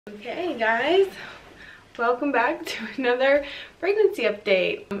Okay guys, welcome back to another pregnancy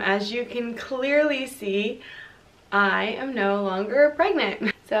update. As you can clearly see, I am no longer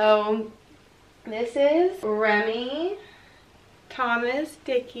pregnant. So this is Remi Thomas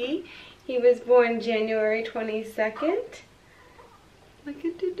Dickey. He was born January 22nd. Look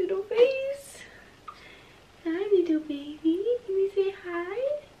at the little face. Hi little baby, can you say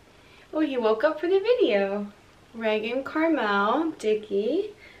hi? Oh, he woke up for the video. Raegan Carmel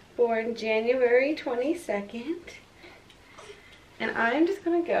Dickey, born January 22nd. And I'm just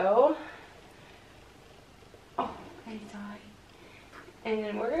gonna go, oh, I'm sorry. And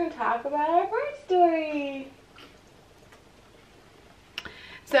then we're gonna talk about our birth story.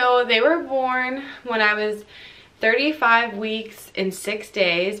 So they were born when I was 35 weeks and 6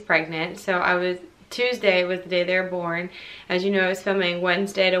 days pregnant. So Tuesday was the day they were born. As you know, I was filming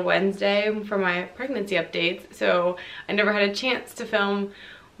Wednesday to Wednesday for my pregnancy updates. So I never had a chance to film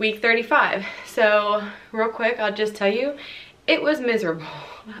week 35. So real quick, I'll just tell you, it was miserable.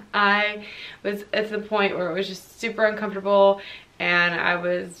 I was at the point where it was just super uncomfortable and I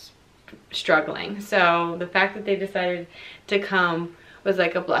was struggling. So the fact that they decided to come was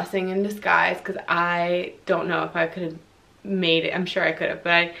like a blessing in disguise, because I don't know if I could have made it. I'm sure I could have,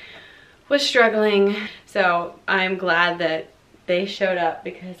 but I was struggling. So I'm glad that they showed up,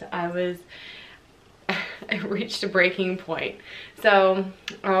 because I reached a breaking point. So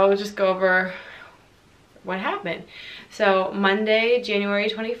I'll just go over what happened. So Monday, January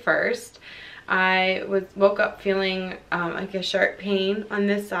 21st, I woke up feeling like a sharp pain on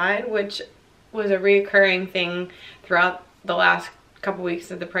this side, which was a reoccurring thing throughout the last couple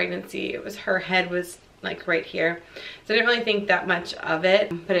weeks of the pregnancy. Her head was like right here. So I didn't really think that much of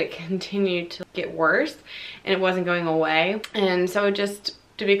it, but it continued to get worse and it wasn't going away. And so just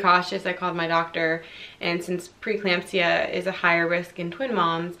to be cautious, I called my doctor, and since preeclampsia is a higher risk in twin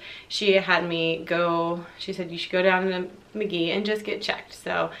moms, she had me go, she said you should go down to McGee and just get checked.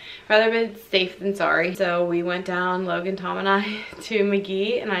 So rather been safe than sorry. So we went down, Logan, Tom and I, to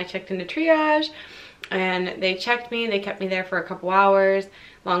McGee, and I checked into triage. And they checked me, they kept me there for a couple hours.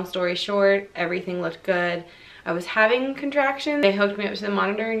 Long story short, everything looked good. I was having contractions. They hooked me up to the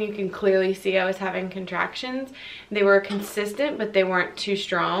monitor and you can clearly see I was having contractions. They were consistent, but they weren't too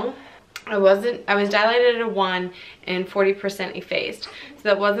strong. I was dilated at a 1 and 40% effaced. So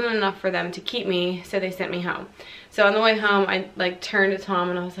that wasn't enough for them to keep me, so they sent me home. So on the way home, I like turned to Tom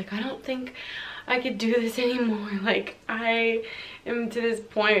and I was like, I don't think I could do this anymore. Like, I am to this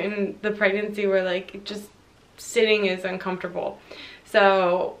point in the pregnancy where like just sitting is uncomfortable.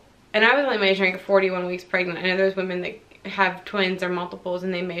 So, and I was only measuring at 41 weeks pregnant. I know there's women that have twins or multiples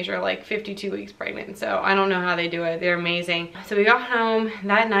and they measure like 52 weeks pregnant. So I don't know how they do it. They're amazing. So we got home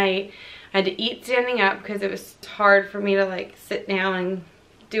that night. I had to eat standing up because it was hard for me to like sit down and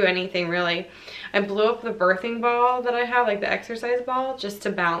do anything really. I blew up the birthing ball that I have, like the exercise ball, just to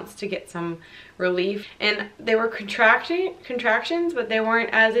bounce to get some relief. And they were contractions, but they weren't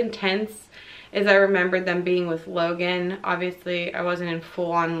as intense as I remembered them being with Logan. Obviously, I wasn't in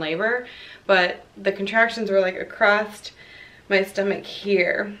full-on labor, but the contractions were like across my stomach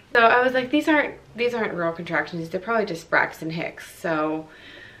here. So I was like, these aren't real contractions. They're probably just Braxton Hicks. So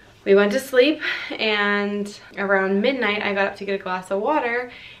we went to sleep, and around midnight, I got up to get a glass of water,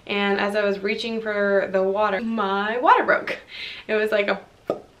 and as I was reaching for the water, my water broke. It was like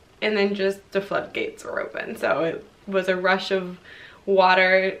and then just the floodgates were open. So it was a rush of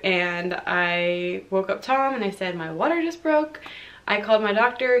water, and I woke up Tom and I said, my water just broke. I called my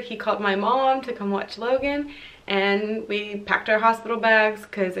doctor, he called my mom to come watch Logan, and we packed our hospital bags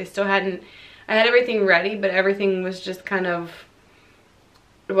because I had everything ready, but everything was just kind of,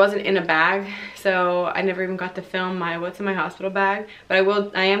 it wasn't in a bag, so I never even got to film what's in my hospital bag. But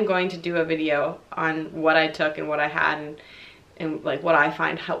I am going to do a video on what I took and what I had and like what I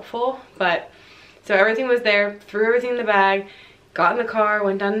find helpful. But so everything was there, threw everything in the bag, got in the car,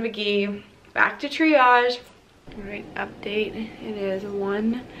 went down to McGee, back to triage. All right, update. It is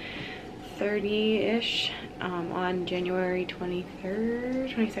 1:30-ish on January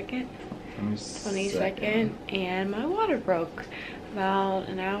 22nd, and my water broke about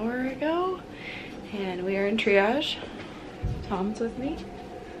an hour ago, and we are in triage. Tom's with me.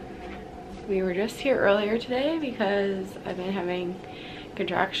 We were just here earlier today because I've been having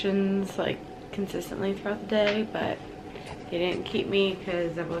contractions like consistently throughout the day, but they didn't keep me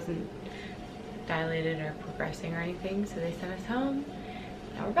because I wasn't dilated or progressing or anything, so they sent us home.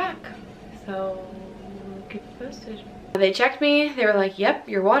 Now we're back, so keep you posted. They checked me, they were like, yep,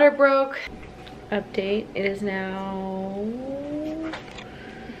 your water broke. Update, it is now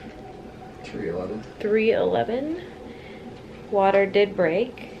 3:11. Water did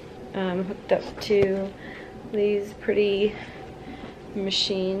break. hooked up to these pretty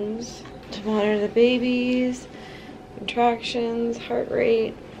machines to monitor the babies, contractions, heart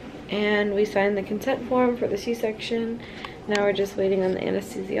rate, and we signed the consent form for the C-section. Now we're just waiting on the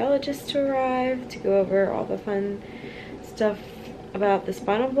anesthesiologist to arrive to go over all the fun stuff about the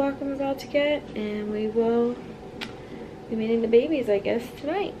spinal block I'm about to get, and we will be meeting the babies, I guess,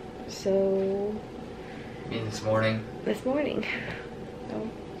 tonight. So... You mean this morning? This morning. So.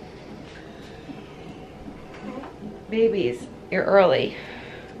 Babies, you're early.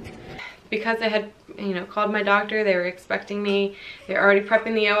 Because I had, you know, called my doctor, they were expecting me. They were already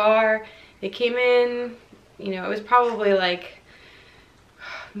prepping the OR. They came in, you know, it was probably like,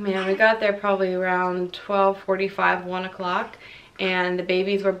 man, we got there probably around 12:45, 1 o'clock. And the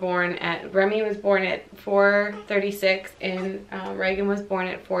babies were born at, Remi was born at 4:36 and Raegan was born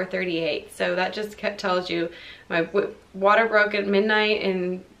at 4:38. So that just tells you my water broke at midnight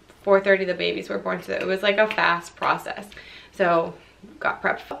and 4:30 the babies were born. So it was like a fast process. So got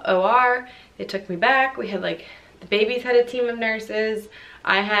prepped for OR. They took me back. We had like, the babies had a team of nurses.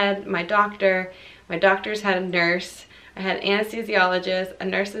 I had my doctor. My doctors had a nurse. I had an anesthesiologist, a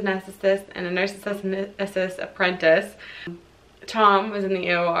nurse anesthetist, and a nurse assist apprentice. Tom was in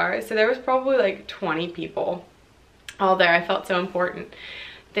the OR, so there was probably like 20 people all there. I felt so important.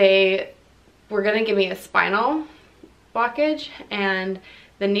 They were gonna give me a spinal blockage and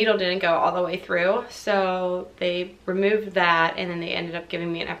the needle didn't go all the way through, so they removed that and then they ended up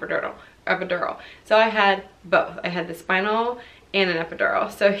giving me an epidural. So I had both. I had the spinal and an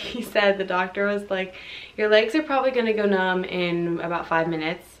epidural. So he said, the doctor was like, your legs are probably gonna go numb in about 5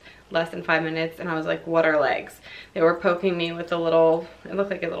 minutes. Less than 5 minutes. And I was like, what are legs? They were poking me with a little, it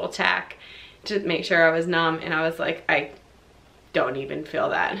looked like a little tack to make sure I was numb, and I was like, I don't even feel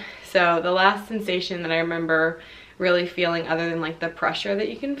that. So the last sensation that I remember really feeling, other than like the pressure that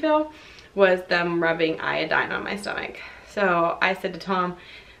you can feel, was them rubbing iodine on my stomach. So I said to Tom,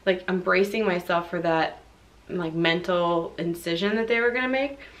 like, I'm bracing myself for that like mental incision that they were gonna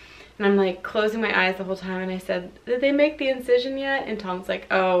make. And I'm like closing my eyes the whole time, and I said, did they make the incision yet? And Tom's like,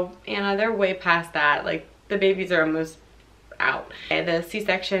 oh, Anna, they're way past that. Like, the babies are almost out. The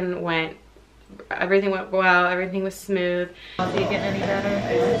C-section went, everything went well, everything was smooth. Did you get any better?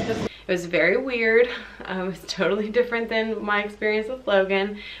 It was very weird. It was totally different than my experience with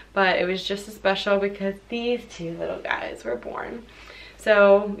Logan, but it was just as special because these two little guys were born.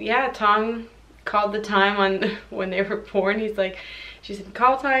 So yeah, Tom called the time on when they were born. He's like, she said,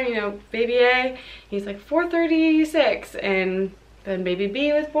 call time, you know, baby A. He's like 4:36, and then baby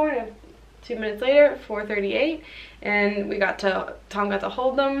B was born 2 minutes later, 4:38, and Tom got to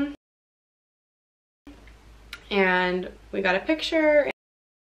hold them, and we got a picture,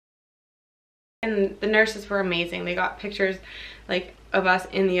 and the nurses were amazing. They got pictures like of us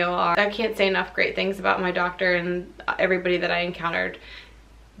in the OR. I can't say enough great things about my doctor and everybody that I encountered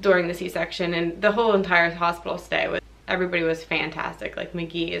during the C-section, and the whole entire hospital stay. Everybody was fantastic. Like,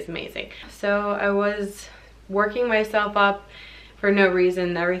 McGee is amazing. So I was working myself up for no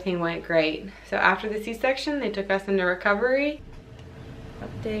reason. Everything went great. So after the C-section, they took us into recovery.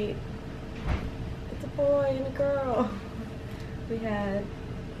 Update. It's a boy and a girl. We had,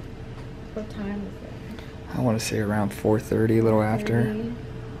 what time was it? I want to say around 4:30, a little after.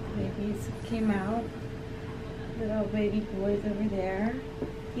 Babies came out. Little baby boys over there.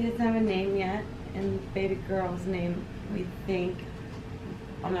 He doesn't have a name yet. And baby girl's name, we think,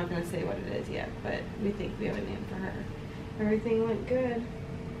 I'm not going to say what it is yet, but we think we have a name for her. Everything went good.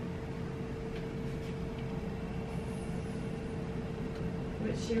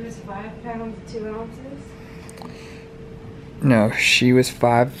 But she was 5 pounds 2 ounces? No, she was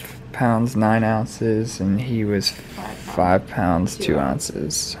 5 pounds 9 ounces, and he was 5 pounds 2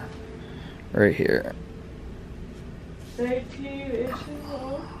 ounces. Right here. 13 inches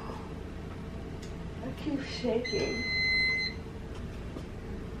long. I keep shaking.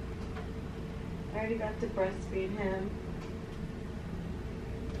 I already got to breastfeed him.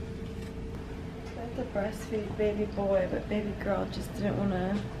 Got to breastfeed baby boy, but baby girl just didn't want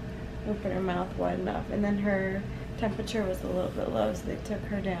to open her mouth wide enough. And then her temperature was a little bit low, so they took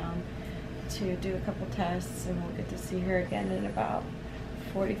her down to do a couple tests, and we'll get to see her again in about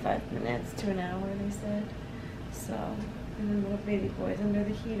 45 minutes to an hour, they said. So, and then little baby boy's under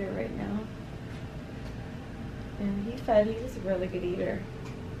the heater right now. And he was a really good eater.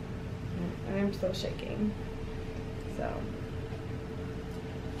 And I'm still shaking. So.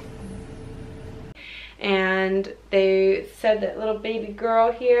 And they said that little baby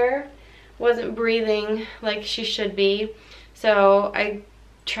girl here wasn't breathing like she should be. So I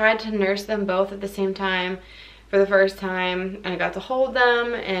tried to nurse them both at the same time for the first time. I got to hold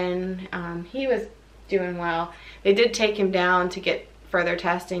them, and he was doing well. They did take him down to get further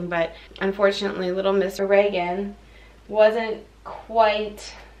testing, but unfortunately little Mr. Raegan wasn't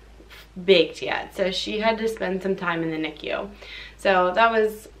quite baked yet, so she had to spend some time in the NICU. So that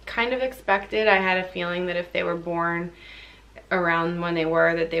was kind of expected. I had a feeling that if they were born around when they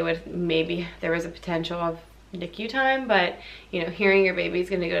were, that they would, maybe there was a potential of NICU time, but you know, hearing your baby's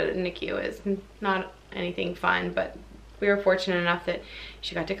gonna go to the NICU is not anything fun. But we were fortunate enough that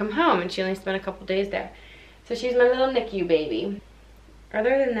she got to come home, and she only spent a couple days there. So she's my little NICU baby.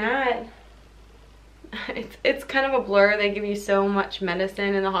 Other than that, it's kind of a blur. They give you so much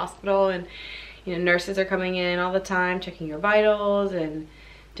medicine in the hospital, and you know, nurses are coming in all the time checking your vitals and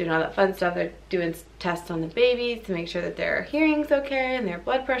doing all that fun stuff. They're doing tests on the babies to make sure that their hearing's okay and their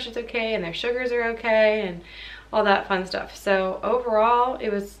blood pressure's okay and their sugars are okay and all that fun stuff. So overall, it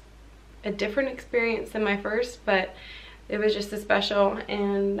was a different experience than my first, but it was just as special.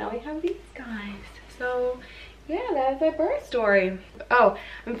 And now we have these guys. So yeah, that's my birth story. Oh,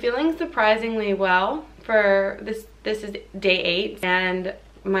 I'm feeling surprisingly well for this. This is day 8, and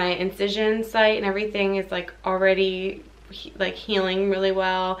my incision site and everything is like already like healing really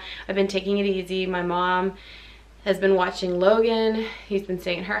well. I've been taking it easy. My mom has been watching Logan. He's been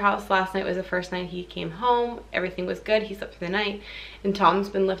staying at her house. Last night was the first night he came home. Everything was good. He slept through the night, and Tom's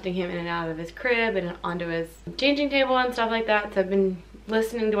been lifting him in and out of his crib and onto his changing table and stuff like that. So I've been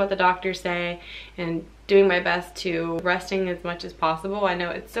listening to what the doctors say and doing my best to resting as much as possible. I know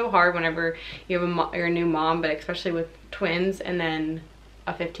it's so hard whenever you have you're a new mom, but especially with twins and then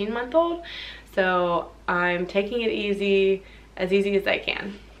a 15-month-old. So I'm taking it easy as I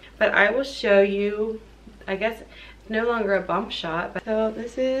can. But I will show you, I guess it's no longer a bump shot. But so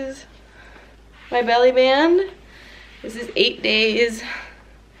this is my belly band. This is 8 days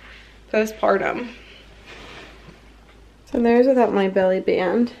postpartum. So there's without my belly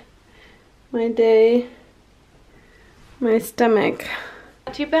band. My day, my stomach.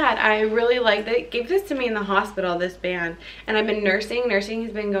 Not too bad. I really like that. It gave this to me in the hospital, this band, and I've been nursing. Nursing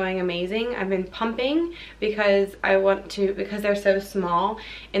has been going amazing. I've been pumping because I want to, because they're so small.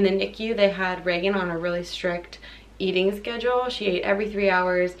 In the NICU, they had Raegan on a really strict eating schedule. She ate every 3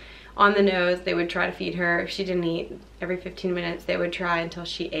 hours on the nose. They would try to feed her. If she didn't eat every 15 minutes, they would try until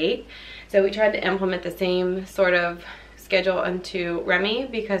she ate. So we tried to implement the same sort of schedule into Remi,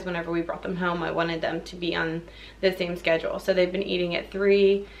 because whenever we brought them home, I wanted them to be on the same schedule. So they've been eating at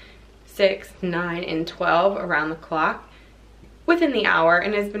 3, 6, 9, and 12 around the clock within the hour,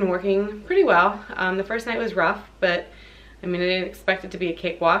 and it's been working pretty well. The first night was rough, but I mean, I didn't expect it to be a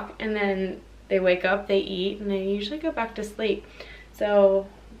cakewalk. And then they wake up, they eat, and they usually go back to sleep. So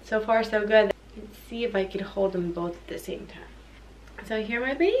far so good. Let's see if I could hold them both at the same time. So here are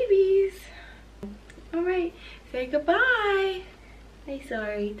my babies. All right. Say goodbye. Say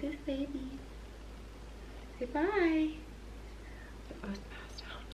sorry to this baby. Say bye.